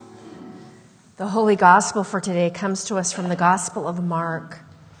The Holy Gospel for today comes to us from the Gospel of Mark.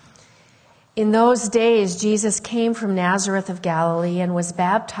 In those days, Jesus came from Nazareth of Galilee and was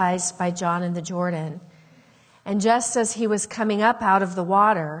baptized by John in the Jordan. And just as he was coming up out of the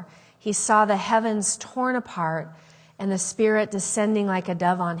water, he saw the heavens torn apart and the Spirit descending like a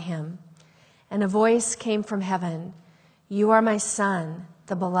dove on him. And a voice came from heaven, "You are my Son,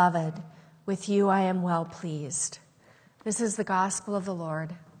 the Beloved. With you I am well pleased." This is the Gospel of the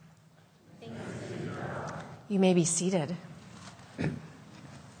Lord. You may be seated.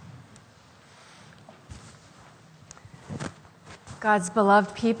 God's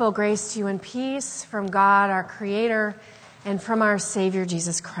beloved people, grace to you and peace from God, our Creator, and from our Savior,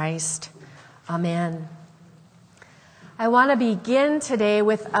 Jesus Christ. Amen. I want to begin today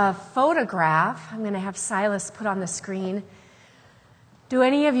with a photograph. I'm going to have Silas put on the screen. Do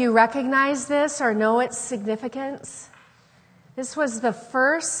any of you recognize this or know its significance? This was the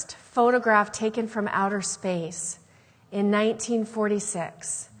first photograph taken from outer space in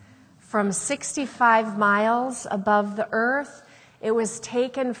 1946. From 65 miles above the Earth, it was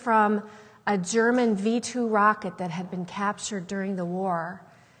taken from a German V-2 rocket that had been captured during the war.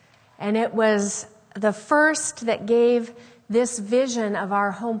 And it was the first that gave this vision of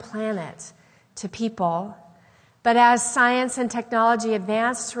our home planet to people. But as science and technology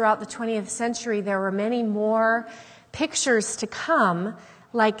advanced throughout the 20th century, there were many more pictures to come,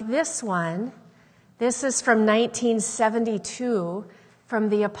 like this one. This is from 1972, from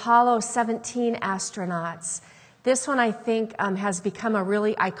the Apollo 17 astronauts. This one, I think, has become a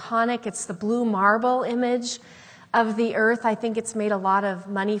really iconic. It's the blue marble image of the Earth. I think it's made a lot of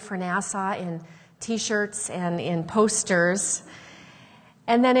money for NASA in T-shirts and in posters.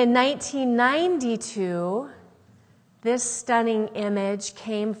 And then in 1992, this stunning image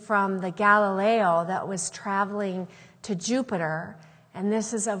came from the Galileo that was traveling to Jupiter, and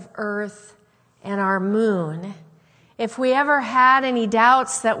this is of Earth and our moon. If we ever had any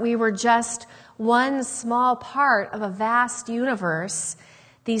doubts that we were just one small part of a vast universe,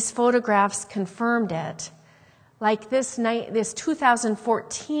 these photographs confirmed it. Like this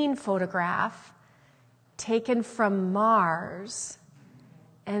 2014 photograph taken from Mars,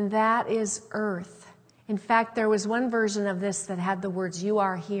 and that is Earth. In fact, there was one version of this that had the words, "You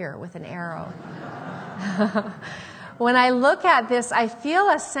are here," with an arrow. When I look at this, I feel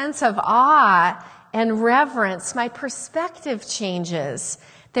a sense of awe and reverence. My perspective changes.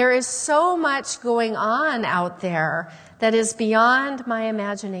 There is so much going on out there that is beyond my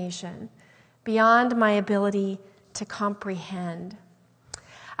imagination, beyond my ability to comprehend.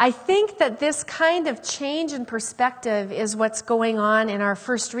 I think that this kind of change in perspective is what's going on in our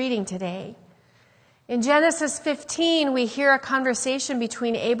first reading today. In Genesis 15, we hear a conversation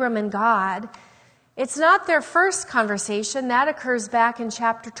between Abram and God. It's not their first conversation. That occurs back in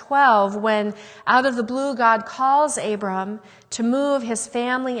chapter 12 when, out of the blue, God calls Abram to move his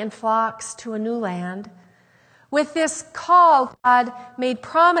family and flocks to a new land. With this call, God made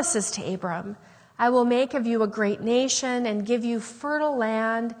promises to Abram. "I will make of you a great nation and give you fertile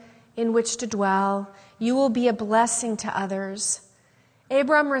land in which to dwell. You will be a blessing to others."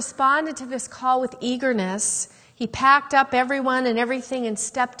 Abram responded to this call with eagerness. He packed up everyone and everything and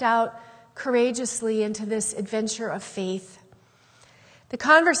stepped out courageously into this adventure of faith. The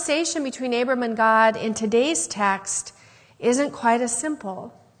conversation between Abram and God in today's text isn't quite as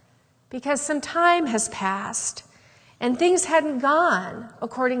simple, because some time has passed and things hadn't gone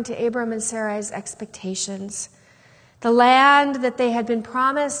according to Abram and Sarai's expectations. The land that they had been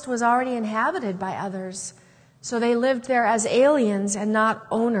promised was already inhabited by others, so they lived there as aliens and not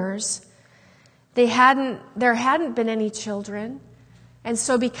owners. There hadn't been any children, and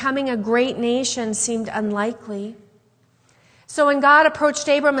so becoming a great nation seemed unlikely. So when God approached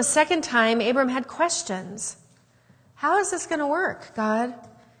Abram a second time, Abram had questions. How is this going to work, God?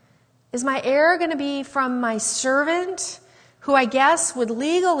 Is my heir going to be from my servant, who I guess would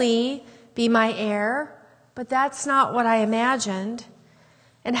legally be my heir, but that's not what I imagined?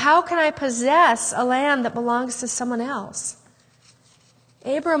 And how can I possess a land that belongs to someone else?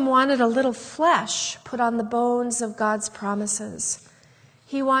 Abram wanted a little flesh put on the bones of God's promises.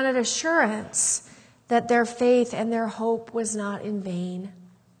 He wanted assurance that their faith and their hope was not in vain.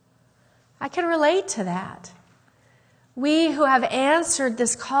 I can relate to that. We who have answered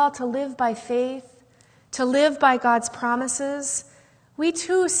this call to live by faith, to live by God's promises, we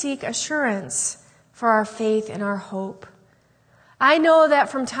too seek assurance for our faith and our hope. I know that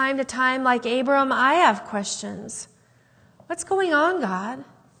from time to time, like Abram, I have questions. What's going on, God?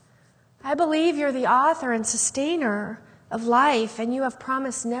 I believe you're the author and sustainer of life, and you have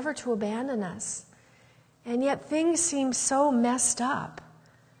promised never to abandon us. And yet things seem so messed up.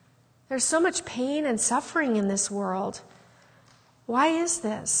 There's so much pain and suffering in this world. Why is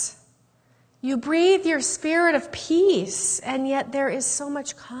this? You breathe your spirit of peace, and yet there is so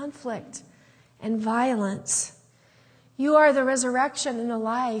much conflict and violence. You are the resurrection and the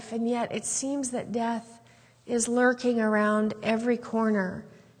life, and yet it seems that death is lurking around every corner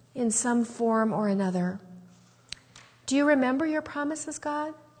in some form or another. Do you remember your promises,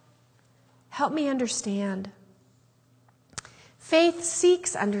 God? Help me understand. Faith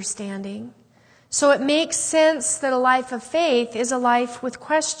seeks understanding, so it makes sense that a life of faith is a life with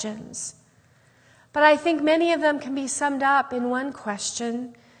questions. But I think many of them can be summed up in one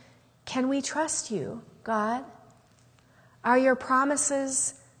question: can we trust you, God? Are your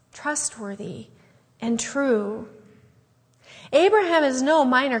promises trustworthy and true? Abraham is no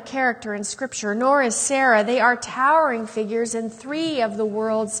minor character in Scripture, nor is Sarah. They are towering figures in 3 of the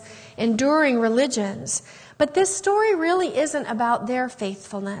world's enduring religions. But this story really isn't about their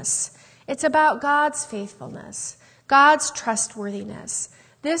faithfulness. It's about God's faithfulness, God's trustworthiness.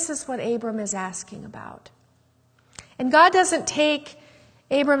 This is what Abram is asking about. And God doesn't take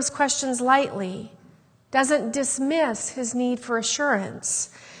Abram's questions lightly, doesn't dismiss his need for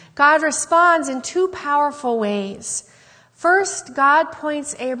assurance. God responds in 2 powerful ways. First, God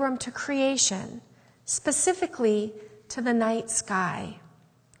points Abram to creation, specifically to the night sky.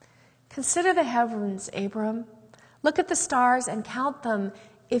 Consider the heavens, Abram. Look at the stars and count them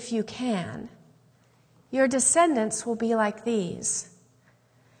if you can. Your descendants will be like these.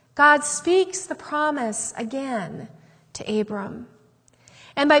 God speaks the promise again to Abram.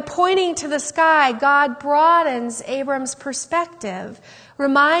 And by pointing to the sky, God broadens Abram's perspective,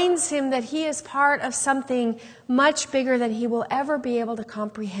 reminds him that he is part of something much bigger than he will ever be able to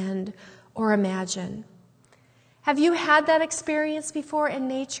comprehend or imagine. Have you had that experience before in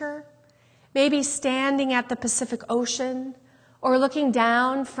nature? Maybe standing at the Pacific Ocean, or looking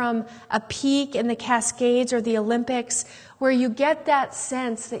down from a peak in the Cascades or the Olympics, where you get that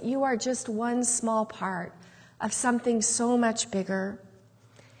sense that you are just one small part of something so much bigger.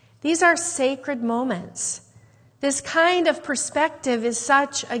 These are sacred moments. This kind of perspective is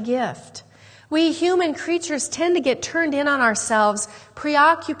such a gift. We human creatures tend to get turned in on ourselves,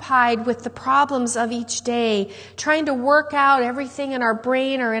 preoccupied with the problems of each day, trying to work out everything in our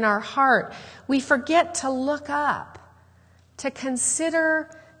brain or in our heart. We forget to look up, to consider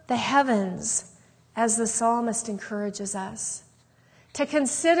the heavens, as the psalmist encourages us, to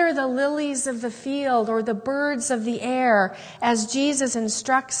consider the lilies of the field or the birds of the air, as Jesus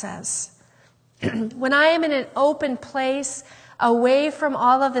instructs us. When I am in an open place, away from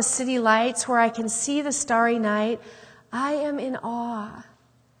all of the city lights where I can see the starry night, I am in awe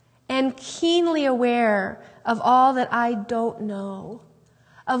and keenly aware of all that I don't know,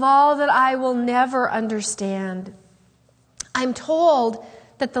 of all that I will never understand. I'm told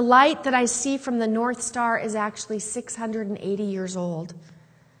that the light that I see from the North Star is actually 680 years old.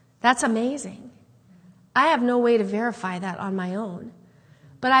 That's amazing. I have no way to verify that on my own.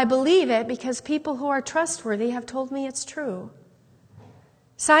 But I believe it because people who are trustworthy have told me it's true.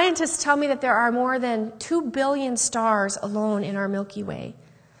 Scientists tell me that there are more than 2 billion stars alone in our Milky Way.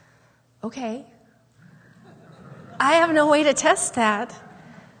 Okay. I have no way to test that,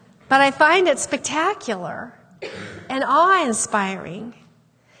 but I find it spectacular and awe-inspiring.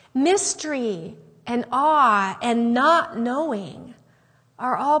 Mystery and awe and not knowing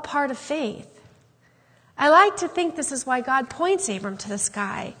are all part of faith. I like to think this is why God points Abram to the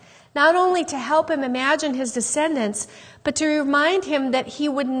sky, not only to help him imagine his descendants, but to remind him that he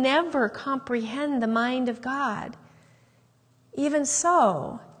would never comprehend the mind of God. Even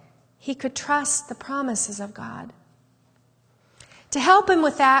so, he could trust the promises of God. To help him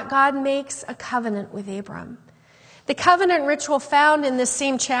with that, God makes a covenant with Abram. The covenant ritual found in this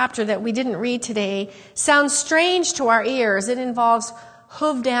same chapter that we didn't read today sounds strange to our ears. It involves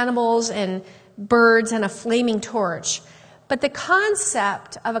hooved animals and birds and a flaming torch. But the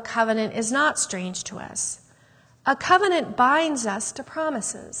concept of a covenant is not strange to us. A covenant binds us to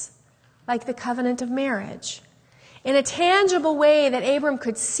promises, like the covenant of marriage, in a tangible way that Abram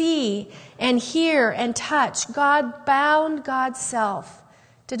could see and hear and touch. God bound God's self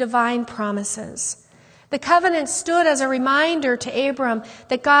to divine promises. The covenant stood as a reminder to Abram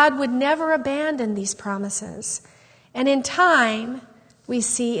that God would never abandon these promises. And in time, we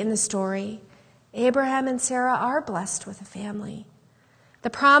see in the story, Abraham and Sarah are blessed with a family. The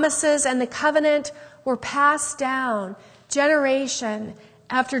promises and the covenant were passed down generation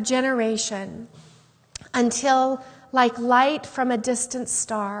after generation until, like light from a distant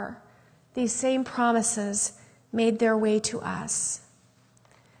star, these same promises made their way to us.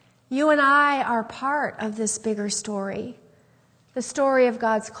 You and I are part of this bigger story. The story of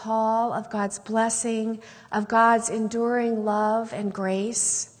God's call, of God's blessing, of God's enduring love and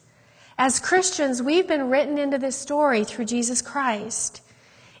grace. As Christians, we've been written into this story through Jesus Christ.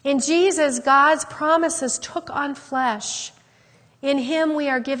 In Jesus, God's promises took on flesh. In him, we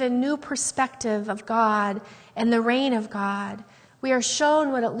are given new perspective of God and the reign of God. We are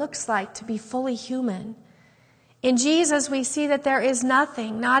shown what it looks like to be fully human. In Jesus, we see that there is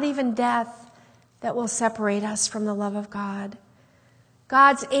nothing, not even death, that will separate us from the love of God.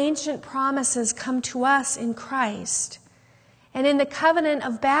 God's ancient promises come to us in Christ. And in the covenant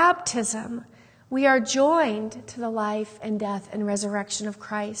of baptism, we are joined to the life and death and resurrection of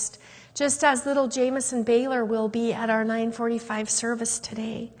Christ, just as little Jameson Baylor will be at our 9:45 service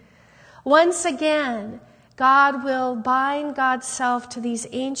today. Once again, God will bind God's self to these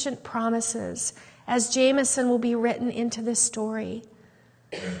ancient promises, as Jameson will be written into this story.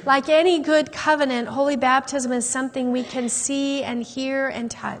 Like any good covenant, holy baptism is something we can see and hear and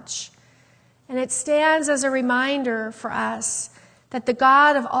touch. And it stands as a reminder for us that the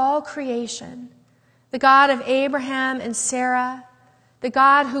God of all creation, the God of Abraham and Sarah, the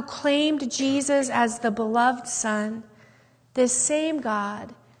God who claimed Jesus as the beloved Son, this same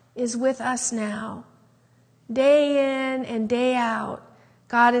God is with us now. Day in and day out,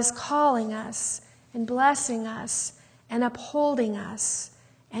 God is calling us and blessing us and upholding us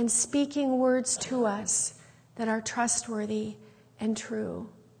and speaking words to us that are trustworthy and true.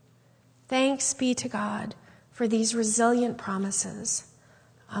 Thanks be to God for these resilient promises.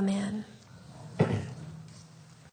 Amen.